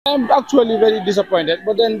I'm actually very disappointed,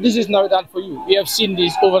 but then this is not that for you. We have seen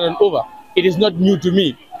this over and over. It is not new to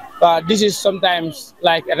me. This is sometimes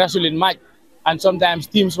like a wrestling match, and sometimes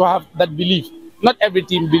teams will have that belief. Not every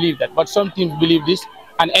team believe that, but some teams believe this.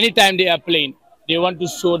 And anytime they are playing, they want to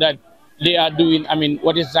show that they are doing,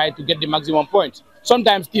 what is right to get the maximum points.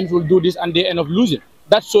 Sometimes teams will do this and they end up losing.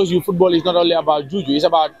 That shows you football is not only about juju, it's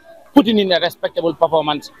about putting in a respectable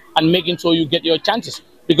performance and making sure you get your chances.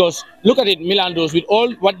 Because look at it, Milandos, with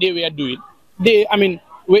all what they were doing, the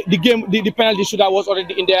penalty shootout was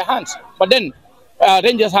already in their hands. But then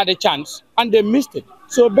Rangers had a chance and they missed it.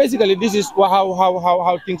 So basically, this is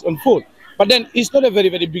how things unfold. But then it's not a very,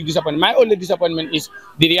 very big disappointment. My only disappointment is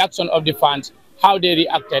the reaction of the fans, how they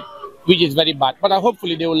reacted, which is very bad. But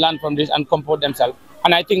hopefully they will learn from this and comport themselves.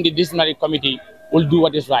 And I think the disciplinary committee will do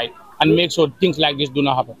what is right and make sure things like this do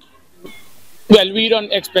not happen. Well, we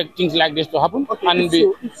don't expect things like this to happen. Okay, and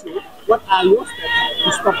if so, what are your steps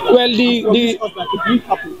to stop that?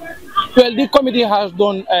 Well, the committee has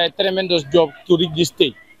done a tremendous job to reach this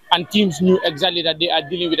stage, and teams knew exactly that they are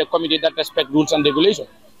dealing with a committee that respects rules and regulations.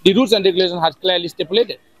 The rules and regulations has clearly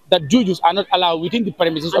stipulated that jujus are not allowed within the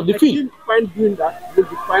premises of the field. Fine doing that will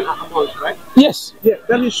be fine an amount, right? Yes. Yeah,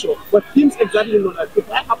 very sure. But teams exactly know that if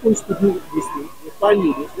I happens to do this thing, they fine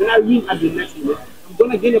me this, when I win at the next minute, I'm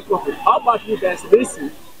gonna gain a profit. How about you guys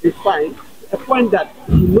racing the fine a point that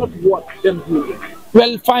you not want them doing it?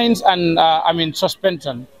 Well, fines and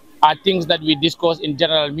suspension are things that we discuss in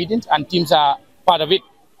general meetings, and teams are part of it.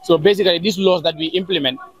 So basically, these laws that we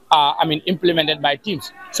implement are implemented by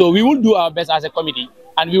teams. So we will do our best as a committee,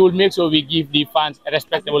 and we will make sure we give the fans a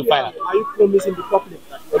respectable fine. Are you promising the public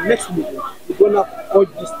that your next meeting you're gonna urge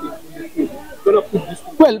this thing in the field? You're gonna put this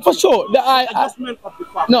thing? Well, for sure. Adjustment of the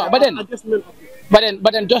fact. No, but then. Adjustment of the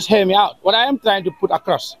But then just hear me out. What I am trying to put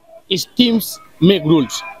across is teams make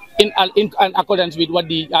rules in accordance with what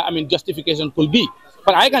the justification could be.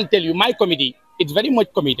 But I can tell you, my committee is very much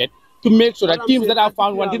committed to make sure that teams that are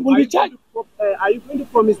found wanted will be charged. Are you going to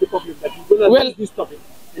promise the public that you're going to do this topic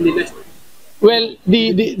in the next? Well,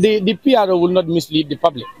 the P.R.O will not mislead the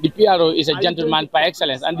public. The P.R.O is a gentleman by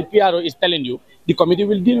excellence, and the P.R.O is telling you the committee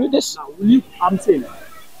will deal with this. Now, I'm saying,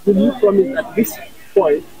 will you promise that this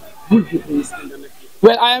point will be raised in the next year?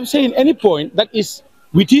 Well, I am saying any point that is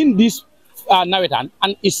within this narrative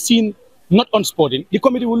and is seen not unsporting, the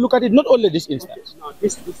committee will look at it, not only this instance. Okay, now,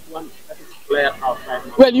 this one that is clear out right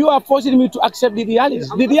now. Well, you are forcing me to accept the realities.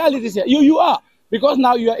 The realities here, you are, because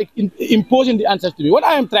now you are imposing the answers to me. What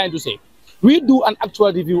I am trying to say, we do an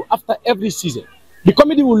actual review after every season. The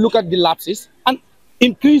committee will look at the lapses and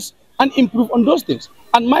increase and improve on those things.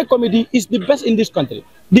 And my committee is the best in this country.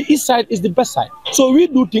 The east side is the best side. So we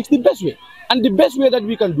do things the best way. And the best way that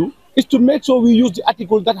we can do is to make sure we use the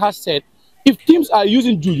article that has said, if teams are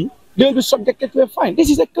using juju, they will be subjected to a fine. This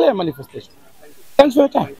is a clear manifestation. Thanks for your time.